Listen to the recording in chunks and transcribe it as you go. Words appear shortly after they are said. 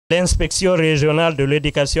L'inspection régionale de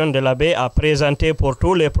l'éducation de Labé a présenté pour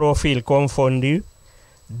tous les profils confondus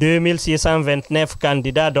 2629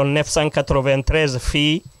 candidats dont 993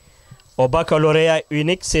 filles au baccalauréat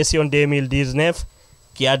unique session 2019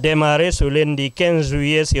 qui a démarré ce lundi 15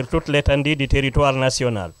 juillet sur toute l'étendue du territoire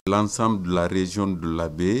national. L'ensemble de la région de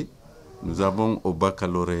Labé, nous avons au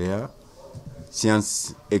baccalauréat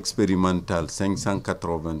sciences expérimentales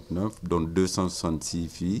 589 dont 266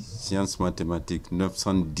 filles, sciences mathématiques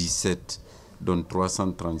 917 dont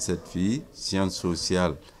 337 filles, sciences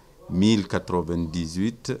sociales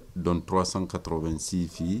 1098 dont 386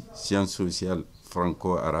 filles, sciences sociales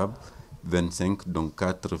franco-arabe 25 dont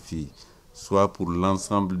 4 filles, soit pour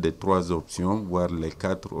l'ensemble des 3 options, voire les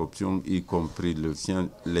 4 options, y compris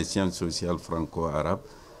les sciences sociales franco-arabes,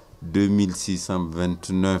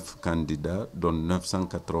 2629 candidats, dont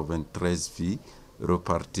 993 filles,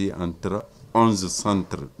 repartis entre 11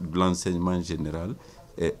 centres de l'enseignement général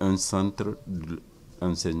et un centre de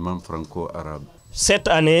l'enseignement franco-arabe. Cette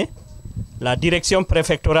année, la direction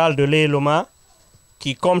préfectorale de Lélouma,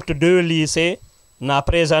 qui compte 2 lycées, n'a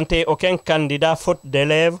présenté aucun candidat faute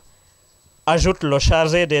d'élèves, ajoute le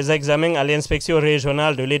chargé des examens à l'inspection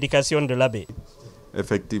régionale de l'éducation de Labé.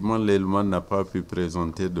 Effectivement, Lélouma n'a pas pu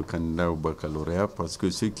présenter de candidat au baccalauréat parce que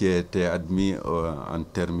ceux qui étaient admis en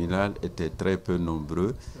terminale étaient très peu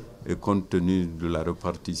nombreux et compte tenu de la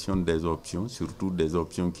répartition des options, surtout des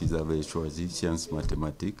options qu'ils avaient choisies, sciences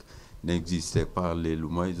mathématiques, n'existaient pas à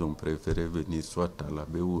Lélouma, ils ont préféré venir soit à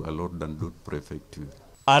Labé ou alors dans d'autres préfectures.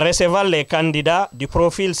 En recevant les candidats du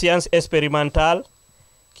profil sciences expérimentales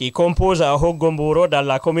qui composent à Hogomboro dans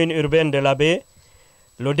la commune urbaine de Labé,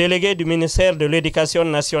 le délégué du ministère de l'Éducation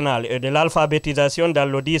nationale et de l'alphabétisation dans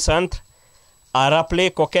le dit centre a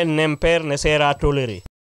rappelé qu'aucun impair ne sera toléré.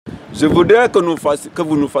 Je voudrais que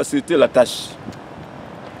vous nous facilitez la tâche.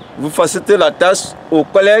 Vous facilitez la tâche aux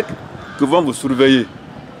collègues qui vont vous surveiller.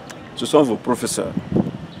 Ce sont vos professeurs.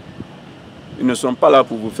 Ils ne sont pas là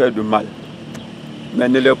pour vous faire du mal. Mais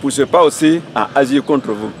ne les poussez pas aussi à agir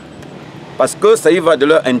contre vous. Parce que ça y va de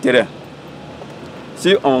leur intérêt.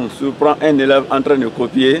 Si on surprend un élève en train de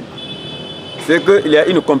copier, c'est qu'il y a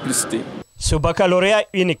une complicité. Ce baccalauréat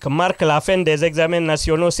unique marque la fin des examens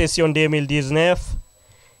nationaux session 2019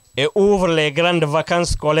 et ouvre les grandes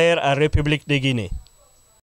vacances scolaires en République de Guinée.